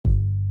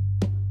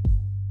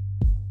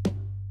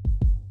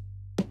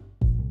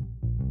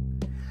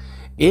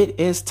It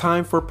is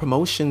time for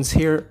promotions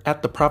here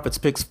at the Profits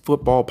Picks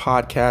Football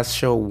Podcast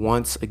Show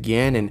once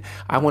again. And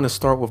I want to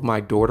start with my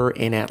daughter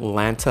in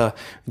Atlanta,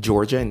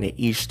 Georgia, in the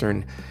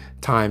Eastern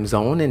time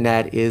zone. And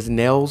that is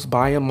Nails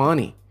by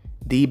Amani,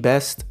 the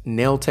best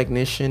nail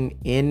technician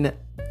in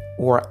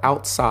or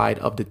outside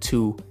of the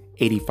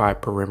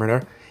 285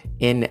 perimeter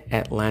in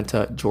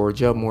Atlanta,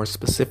 Georgia, more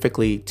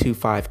specifically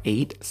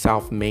 258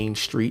 South Main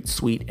Street,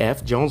 Suite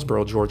F,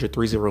 Jonesboro, Georgia,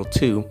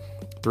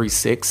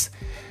 30236.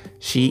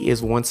 She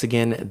is once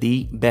again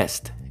the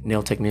best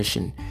nail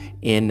technician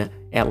in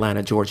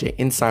Atlanta, Georgia,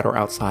 inside or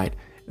outside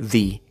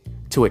the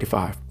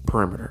 285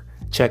 perimeter.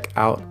 Check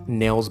out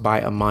Nails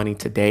by Amani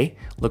today.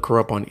 Look her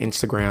up on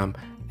Instagram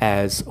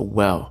as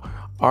well.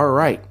 All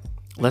right,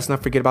 let's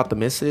not forget about the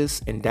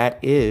misses, and that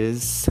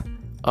is,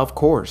 of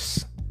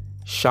course,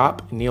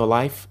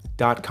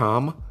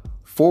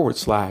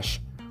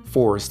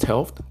 shopneolife.com/Forest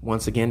Health.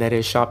 Once again, that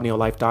is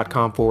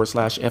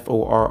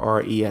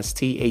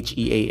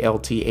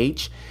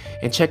shopneolife.com/FORRESTHEALTH.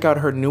 And check out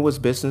her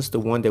newest business, the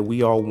one that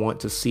we all want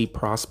to see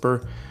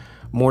prosper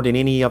more than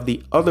any of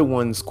the other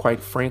ones,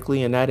 quite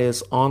frankly, and that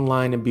is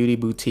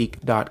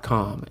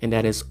onlinebeautyboutique.com. And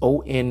that is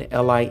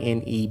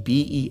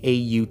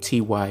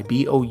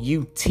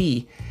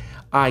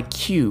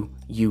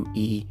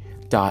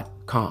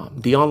onlinebeautyique.com.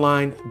 The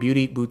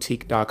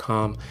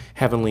onlinebeautyboutique.com,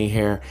 Heavenly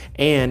Hair.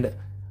 And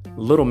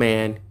little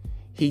man,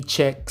 he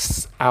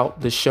checks out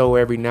the show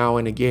every now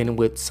and again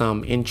with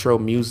some intro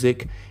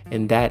music,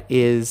 and that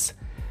is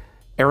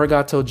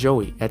Arigato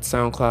Joey at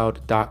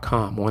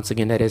SoundCloud.com. Once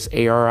again, that is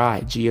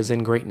ARIG as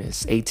in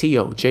greatness,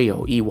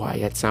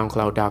 ATOJOEY at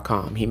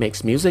SoundCloud.com. He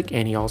makes music,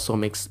 and he also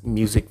makes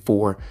music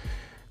for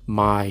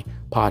my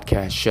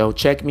podcast show.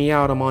 Check me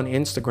out. I'm on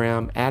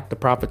Instagram at The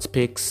Profits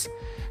Picks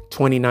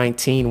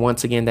 2019.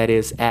 Once again, that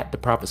is at The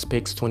Profits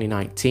Picks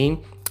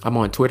 2019. I'm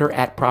on Twitter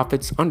at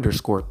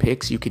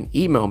Profits_Picks. You can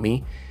email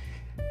me,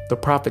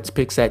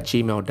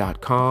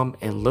 theprofitspicks@gmail.com,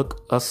 and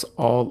look us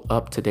all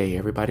up today.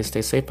 Everybody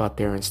stay safe out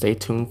there and stay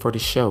tuned for the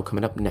show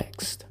coming up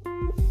next.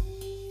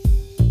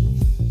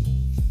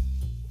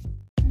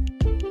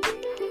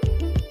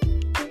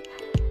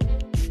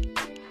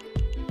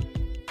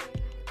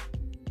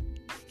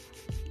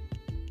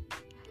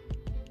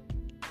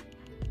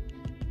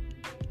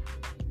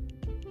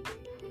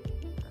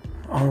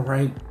 All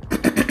right.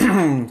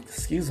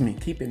 Excuse me,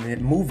 keeping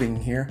it moving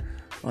here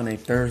on a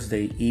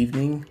Thursday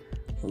evening,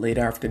 late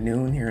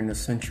afternoon here in the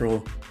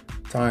Central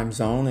Time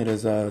Zone. It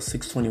is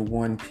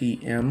 6:21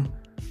 p.m.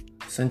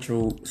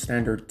 Central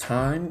Standard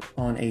Time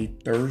on a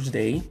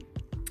Thursday,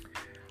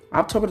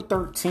 October the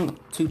 13th,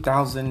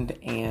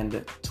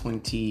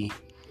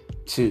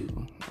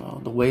 2022. Well,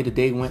 the way the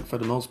day went for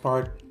the most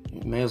part,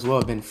 it may as well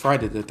have been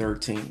Friday the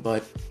 13th,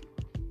 but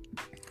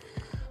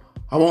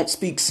I won't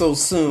speak so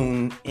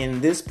soon. In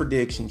this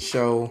prediction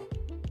show,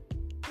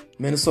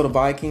 Minnesota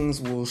Vikings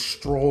will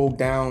stroll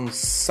down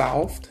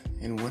south.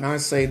 And when I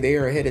say they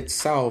are headed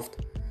south,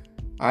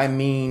 I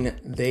mean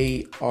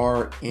they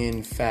are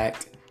in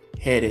fact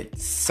headed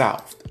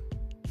south.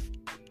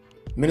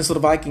 Minnesota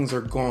Vikings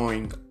are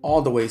going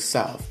all the way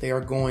south. They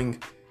are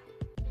going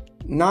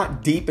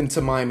not deep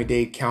into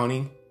Miami-Dade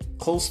County,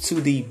 close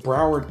to the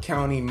Broward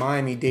County,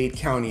 Miami-Dade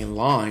County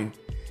line,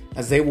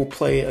 as they will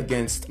play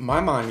against my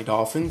Miami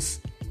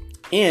Dolphins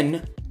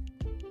in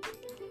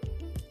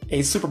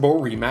a Super Bowl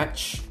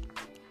rematch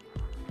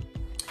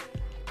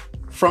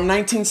from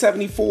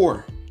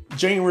 1974,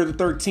 January the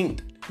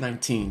 13th,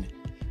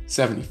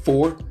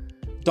 1974.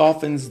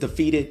 Dolphins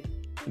defeated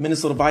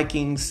Minnesota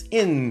Vikings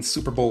in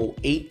Super Bowl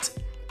 8,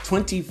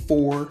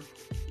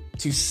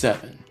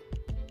 24-7.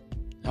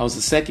 That was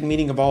the second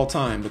meeting of all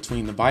time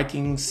between the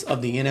Vikings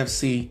of the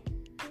NFC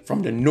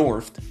from the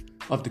north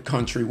of the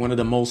country, one of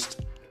the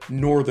most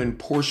northern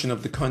portion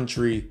of the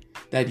country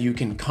that you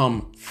can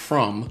come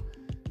from,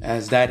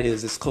 as that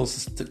is as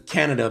close to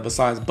Canada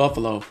besides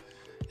Buffalo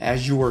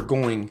as you are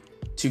going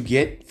to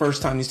get.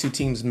 First time these two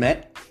teams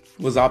met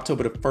was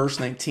October the 1st,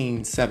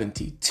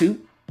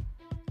 1972.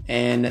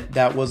 And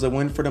that was a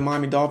win for the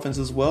Miami Dolphins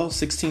as well,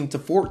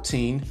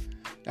 16-14.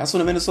 That's when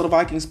the Minnesota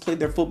Vikings played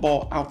their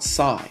football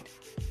outside.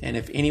 And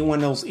if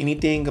anyone knows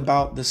anything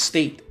about the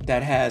state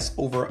that has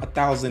over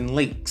 1,000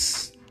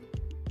 lakes,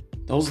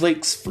 those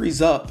lakes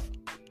freeze up.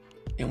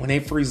 And when they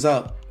freeze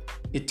up,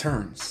 it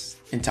turns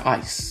into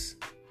ice.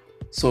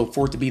 So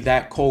for it to be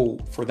that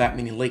cold for that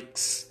many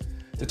lakes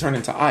to turn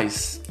into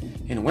ice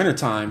in the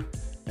wintertime,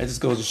 that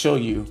just goes to show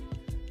you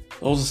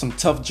those are some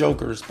tough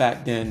jokers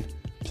back then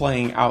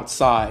playing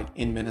outside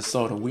in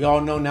Minnesota. We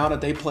all know now that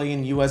they play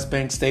in US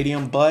Bank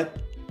Stadium, but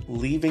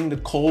leaving the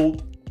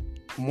cold,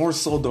 more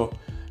so the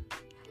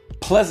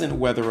pleasant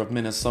weather of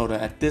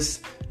Minnesota at this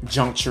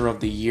juncture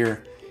of the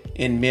year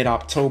in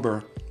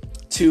mid-October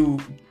to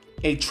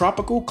a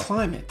tropical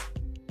climate.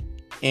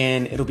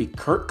 And it'll be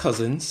Kirk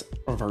Cousins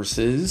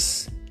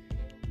versus,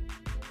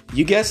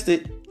 you guessed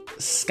it,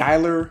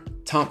 Skylar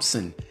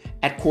Thompson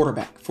at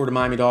quarterback for the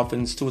Miami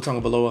Dolphins. Tua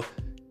Tagovailoa,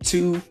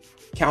 two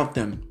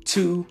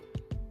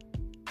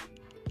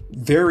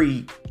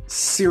very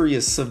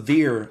serious,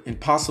 severe, and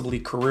possibly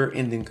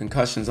career-ending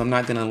concussions. I'm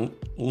not going to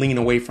lean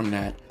away from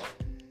that.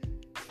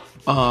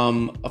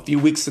 A few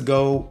weeks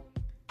ago,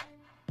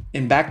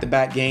 in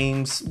back-to-back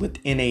games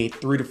within a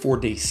 3 to 4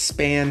 day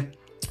span,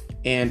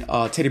 and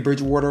Teddy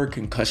Bridgewater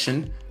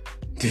concussion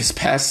this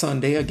past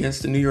Sunday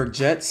against the New York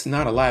Jets.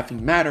 Not a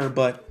laughing matter,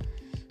 but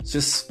it's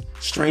just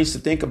strange to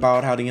think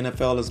about how the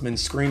NFL has been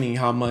screaming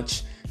how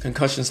much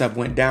concussions have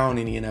went down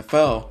in the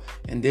NFL.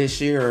 And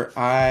this year,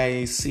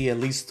 I see at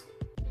least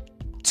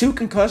 2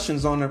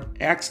 concussions on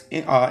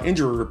the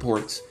injury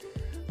reports,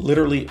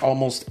 literally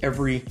almost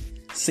every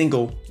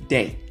single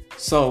day.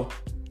 So,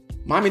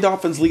 Miami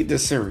Dolphins lead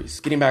this series,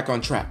 getting back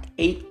on track.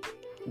 8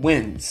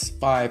 wins,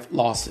 5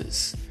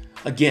 losses.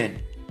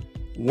 Again,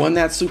 won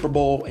that Super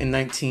Bowl in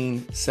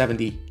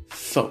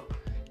 1974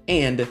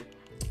 and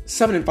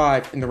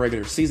 7-5 in the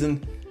regular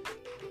season.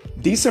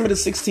 December the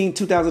 16th,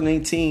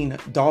 2018,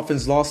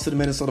 Dolphins lost to the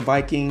Minnesota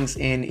Vikings,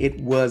 and it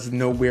was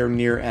nowhere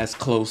near as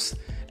close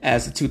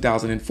as the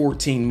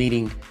 2014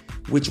 meeting,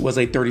 which was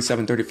a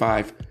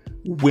 37-35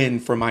 win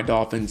for my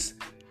Dolphins.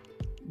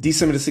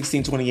 December the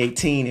 16th,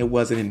 2018, it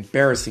was an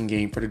embarrassing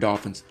game for the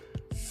Dolphins.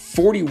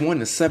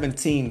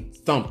 41-17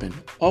 thumping.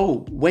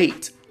 Oh,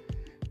 wait.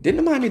 Didn't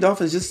the Miami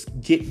Dolphins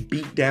just get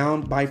beat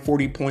down by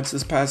 40 points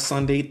this past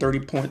Sunday?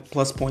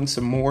 30+ points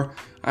or more?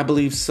 I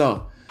believe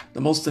so.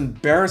 The most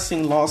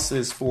embarrassing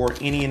losses for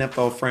any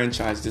NFL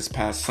franchise this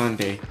past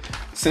Sunday,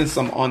 since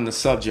I'm on the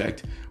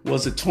subject,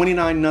 was a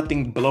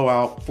 29-0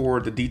 blowout for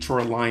the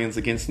Detroit Lions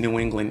against New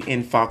England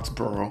in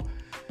Foxborough.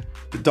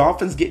 The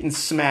Dolphins getting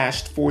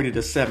smashed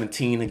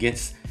 40-17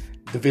 against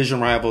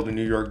division rival the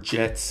New York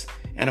Jets.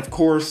 And of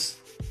course,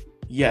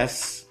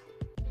 yes,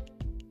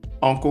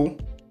 Uncle,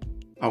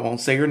 I won't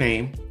say your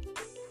name,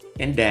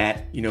 and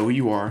Dad, you know who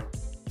you are.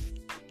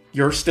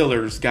 Your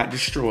Steelers got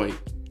destroyed.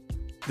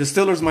 The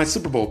Steelers, my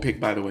Super Bowl pick,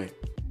 by the way,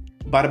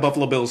 by the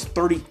Buffalo Bills,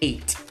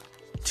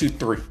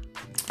 38-3.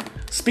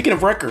 Speaking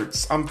of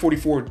records, I'm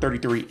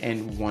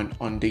 44-33-1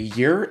 on the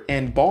year,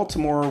 and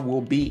Baltimore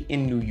will be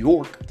in New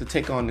York to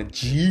take on the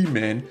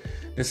G-Men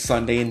this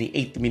Sunday in the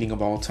 8th meeting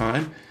of all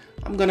time.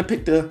 I'm going to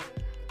pick the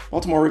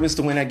Baltimore Ravens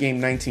to win that game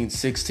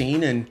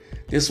 19-16, and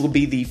this will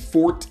be the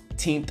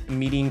 14th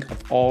meeting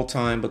of all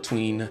time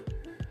between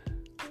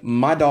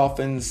my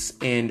Dolphins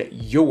and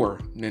your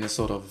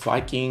Minnesota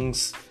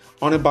Vikings.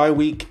 On a bye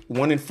week,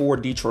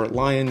 1-4 Detroit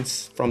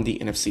Lions from the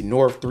NFC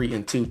North,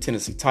 3-2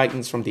 Tennessee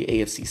Titans from the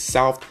AFC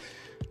South,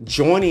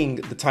 joining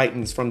the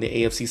Titans from the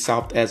AFC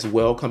South as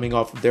well, coming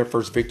off of their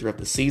first victory of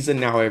the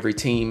season. Now every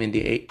team in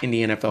the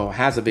NFL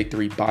has a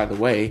victory, by the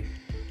way.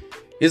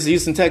 It's the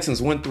Houston Texans,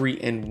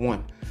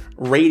 1-3-1.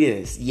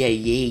 Raiders,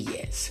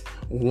 yes,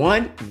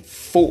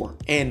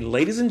 1-4. And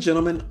ladies and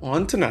gentlemen,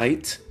 on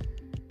tonight,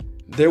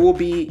 there will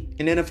be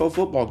an NFL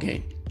football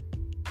game.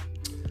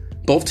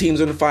 Both teams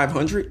are in the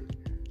 500.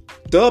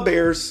 The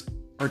Bears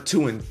are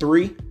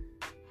 2-3.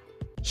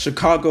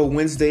 Chicago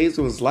Wednesdays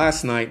was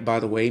last night, by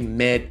the way,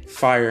 Med,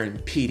 Fire, and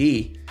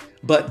PD.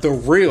 But the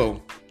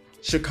real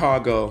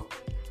Chicago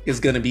is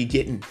going to be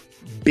getting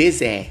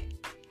busy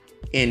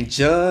in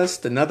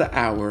just another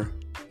hour.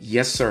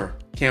 Yes, sir.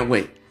 Can't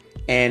wait.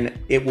 And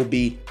it will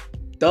be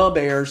the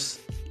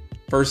Bears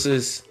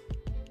versus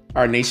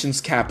our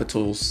nation's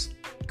capital's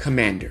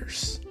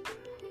Commanders.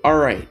 All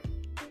right.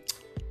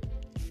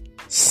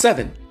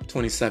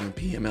 7:27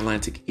 p.m.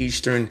 Atlantic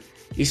Eastern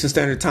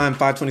Standard Time,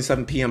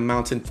 5:27 p.m.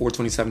 Mountain,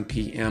 4:27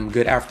 p.m.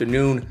 Good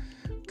afternoon,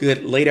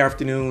 good late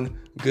afternoon,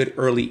 good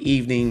early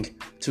evening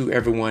to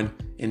everyone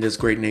in this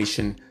great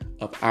nation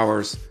of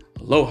ours.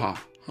 Aloha,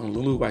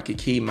 Honolulu,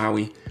 Waikiki,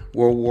 Maui,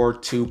 World War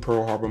II,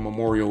 Pearl Harbor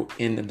Memorial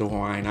in the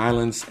Hawaiian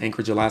Islands,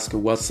 Anchorage, Alaska.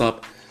 What's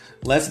up?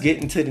 Let's get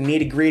into the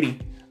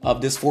nitty-gritty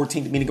of this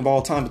 14th meeting of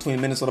all time between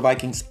the Minnesota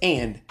Vikings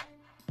and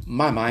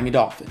my Miami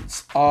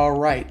Dolphins. All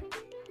right.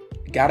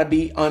 Gotta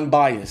be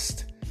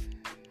unbiased.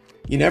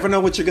 You never know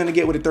what you're going to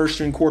get with a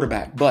third-string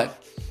quarterback,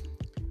 but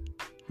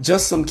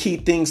just some key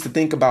things to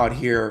think about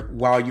here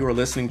while you are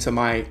listening to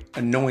my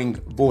annoying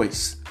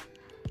voice.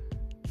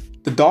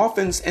 The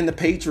Dolphins and the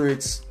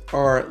Patriots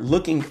are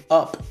looking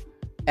up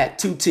at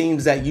 2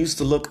 teams that used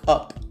to look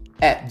up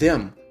at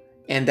them,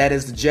 and that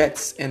is the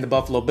Jets and the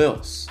Buffalo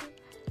Bills.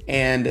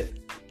 And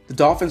the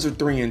Dolphins are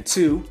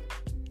 3-2,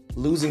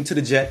 losing to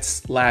the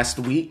Jets last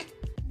week,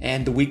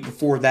 and the week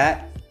before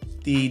that,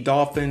 the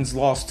Dolphins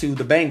lost to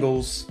the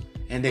Bengals,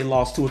 and they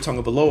lost to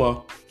Tua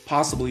Tagovailoa,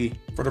 possibly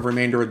for the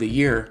remainder of the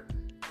year.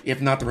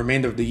 If not the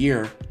remainder of the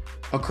year,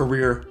 a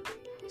career,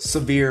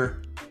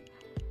 severe,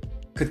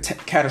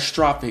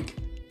 catastrophic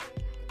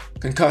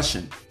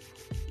concussion.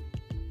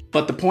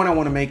 But the point I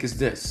want to make is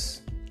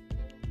this.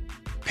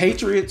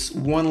 Patriots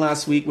won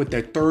last week with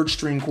their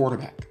third-string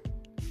quarterback.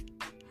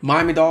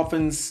 Miami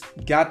Dolphins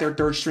got their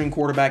third-string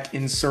quarterback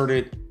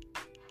inserted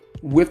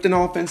with an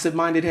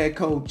offensive-minded head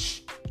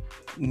coach,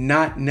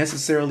 not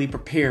necessarily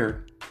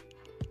prepared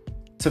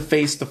to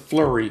face the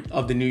flurry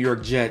of the New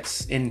York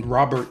Jets in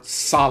Robert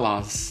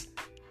Saleh's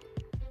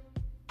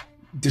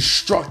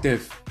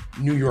destructive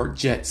New York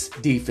Jets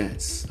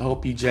defense. I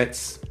hope you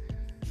Jets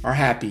are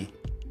happy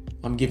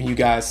I'm giving you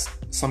guys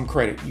some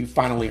credit. You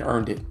finally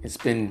earned it. It's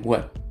been,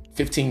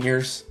 15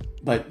 years?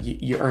 But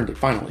you earned it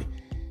finally.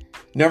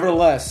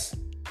 Nevertheless,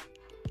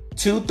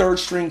 2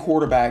 third-string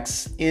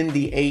quarterbacks in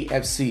the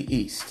AFC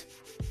East.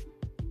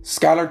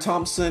 Skylar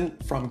Thompson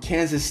from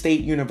Kansas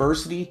State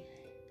University.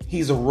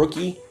 He's a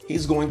rookie.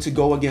 He's going to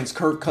go against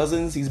Kirk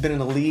Cousins. He's been in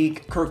the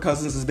league. Kirk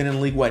Cousins has been in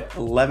the league,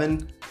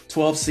 11,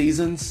 12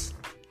 seasons.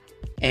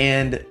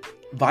 And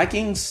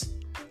Vikings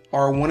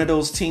are one of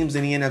those teams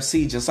in the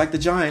NFC, just like the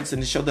Giants in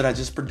the show that I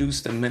just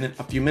produced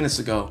a few minutes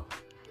ago.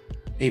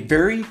 A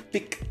very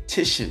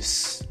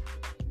fictitious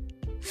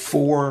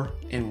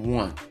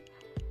 4-1.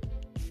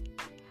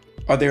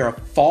 Are they a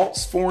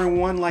false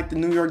 4-1 like the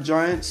New York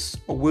Giants,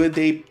 or would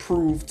they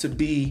prove to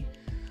be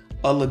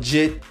a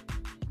legit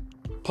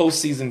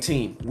postseason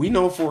team? We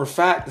know for a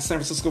fact the San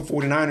Francisco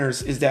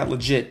 49ers is that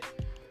legit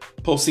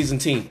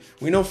postseason team.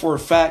 We know for a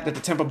fact that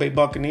the Tampa Bay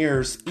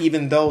Buccaneers,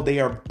 even though they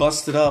are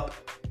busted up,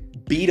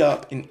 beat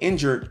up, and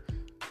injured,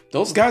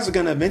 those guys are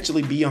going to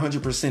eventually be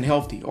 100%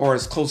 healthy, or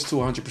as close to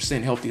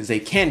 100% healthy as they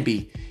can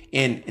be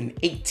in an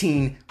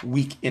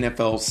 18-week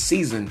NFL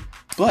season.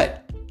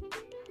 But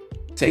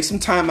take some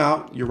time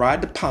out, you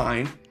ride the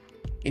pine,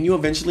 and you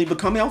eventually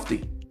become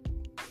healthy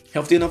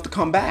enough to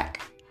come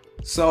back.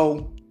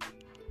 So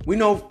we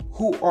know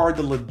who are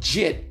the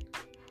legit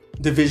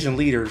division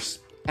leaders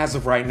as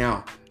of right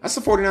now. That's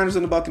the 49ers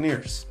and the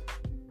Buccaneers.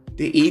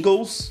 The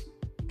Eagles,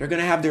 they're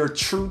going to have their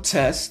true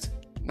test,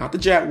 not the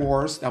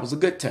Jaguars. That was a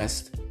good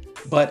test,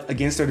 but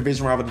against their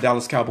division rival, the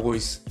Dallas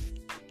Cowboys.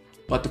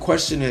 But the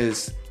question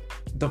is,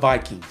 the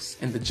Vikings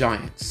and the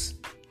Giants.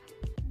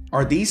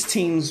 Are these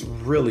teams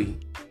really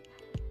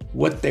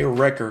what their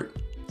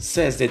record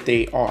says that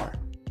they are?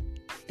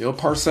 Bill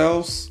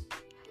Parcells,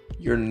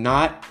 you're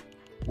not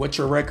what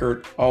your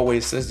record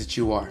always says that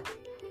you are.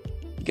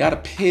 You got to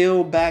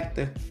peel back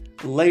the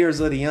layers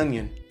of the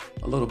onion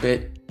a little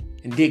bit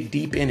and dig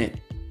deep in it.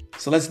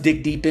 So let's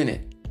dig deep in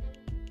it.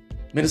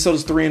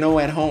 Minnesota's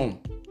 3-0 at home,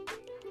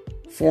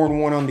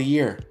 4-1 on the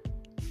year,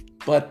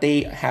 but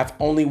they have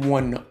only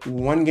won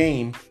one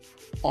game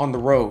on the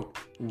road,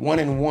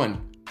 1-1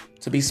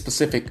 to be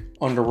specific,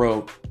 on the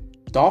road.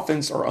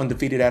 Dolphins are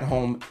undefeated at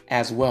home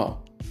as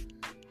well.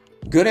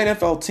 Good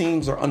NFL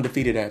teams are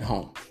undefeated at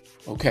home,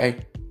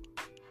 okay?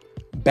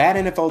 Bad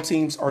NFL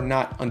teams are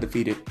not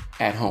undefeated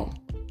at home.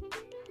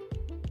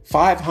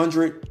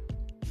 500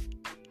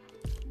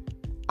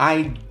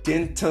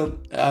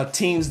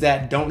 teams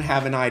that don't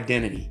have an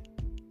identity.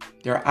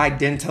 They're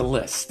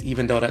identilist,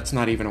 even though that's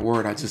not even a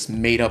word. I just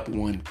made up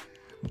one.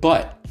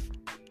 But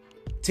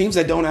teams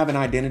that don't have an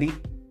identity,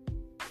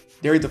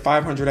 they're either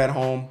 500 at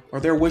home or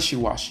they're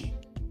wishy-washy.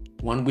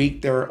 One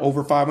week they're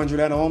over 500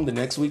 at home. The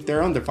next week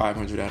they're under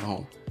 500 at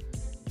home.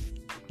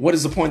 What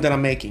is the point that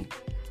I'm making?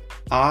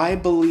 I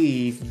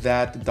believe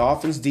that the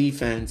Dolphins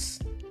defense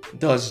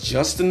does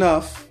just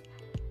enough.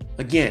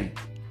 Again,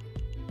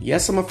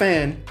 yes, I'm a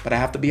fan, but I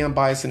have to be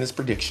unbiased in this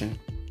prediction.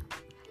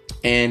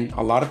 And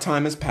a lot of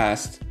time has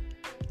passed.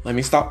 Let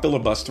me stop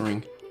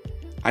filibustering.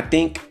 I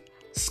think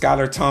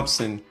Skylar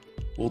Thompson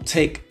will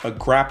take a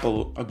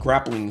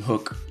grappling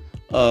hook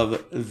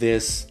of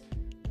this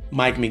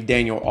Mike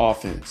McDaniel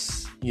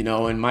offense.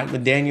 And Mike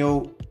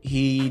McDaniel,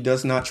 he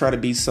does not try to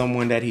be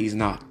someone that he's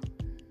not.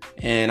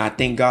 And I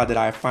thank God that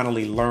I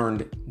finally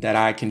learned that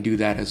I can do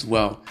that as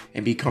well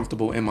and be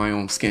comfortable in my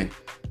own skin.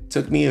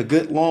 Took me a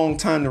good long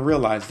time to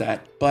realize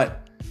that,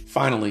 but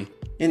finally,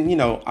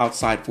 and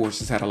outside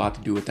forces had a lot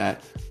to do with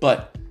that.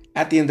 But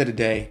at the end of the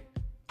day,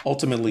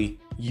 ultimately,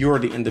 you're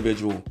the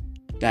individual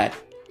that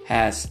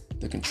has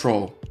the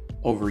control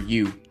over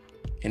you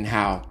and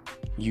how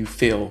you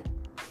feel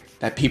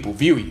that people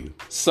view you.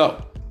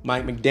 So,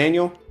 Mike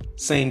McDaniel,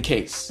 same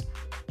case.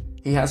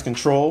 He has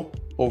control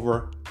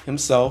over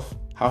himself,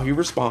 how he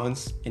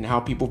responds, and how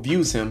people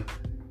views him.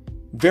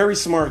 Very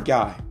smart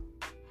guy.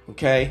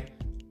 Okay?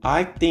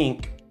 I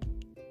think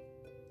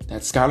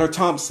that Skylar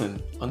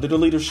Thompson, under the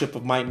leadership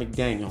of Mike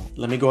McDaniel,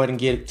 let me go ahead and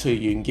get it to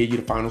you and give you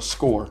the final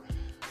score,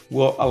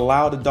 will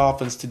allow the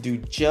Dolphins to do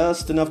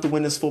just enough to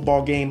win this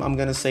football game. I'm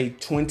going to say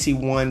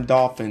 21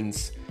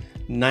 Dolphins,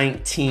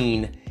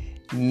 19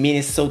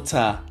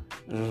 Minnesota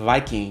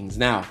Vikings.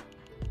 Now,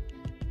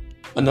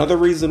 another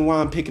reason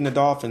why I'm picking the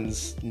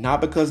Dolphins,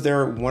 not because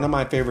they're one of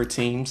my favorite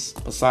teams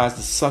besides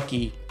the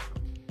sucky,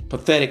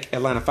 pathetic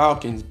Atlanta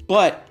Falcons,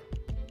 but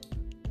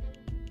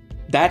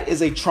that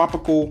is a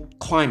tropical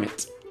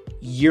climate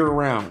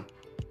year-round.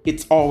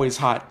 It's always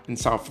hot in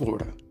South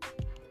Florida.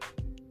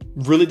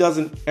 Really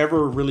doesn't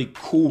ever really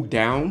cool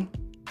down.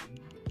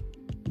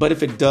 But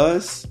if it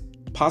does,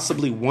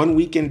 possibly 1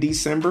 week in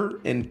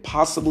December and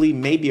possibly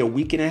maybe a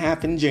week and a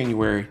half in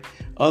January.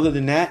 Other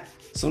than that,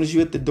 as soon as you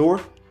hit the door,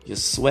 you're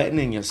sweating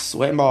and you're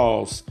sweating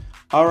balls.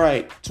 All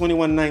right,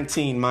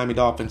 21-19 Miami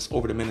Dolphins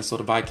over the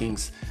Minnesota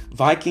Vikings.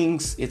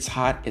 Vikings, it's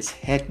hot as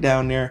heck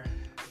down there.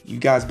 You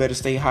guys better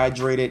stay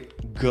hydrated.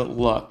 Good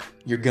luck.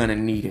 You're going to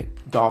need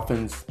it.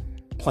 Dolphins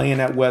playing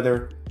that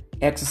weather,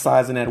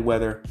 exercising that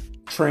weather,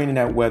 training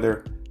that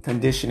weather,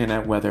 conditioning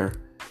that weather.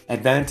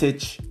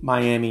 Advantage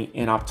Miami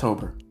in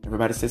October. The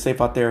Everybody stay safe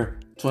out there.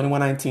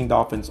 21-19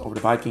 Dolphins over the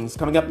Vikings.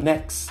 Coming up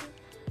next,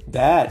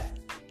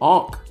 Dad,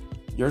 Onk,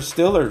 your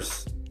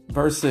Steelers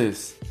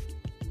versus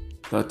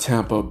the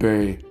Tampa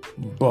Bay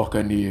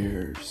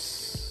Buccaneers.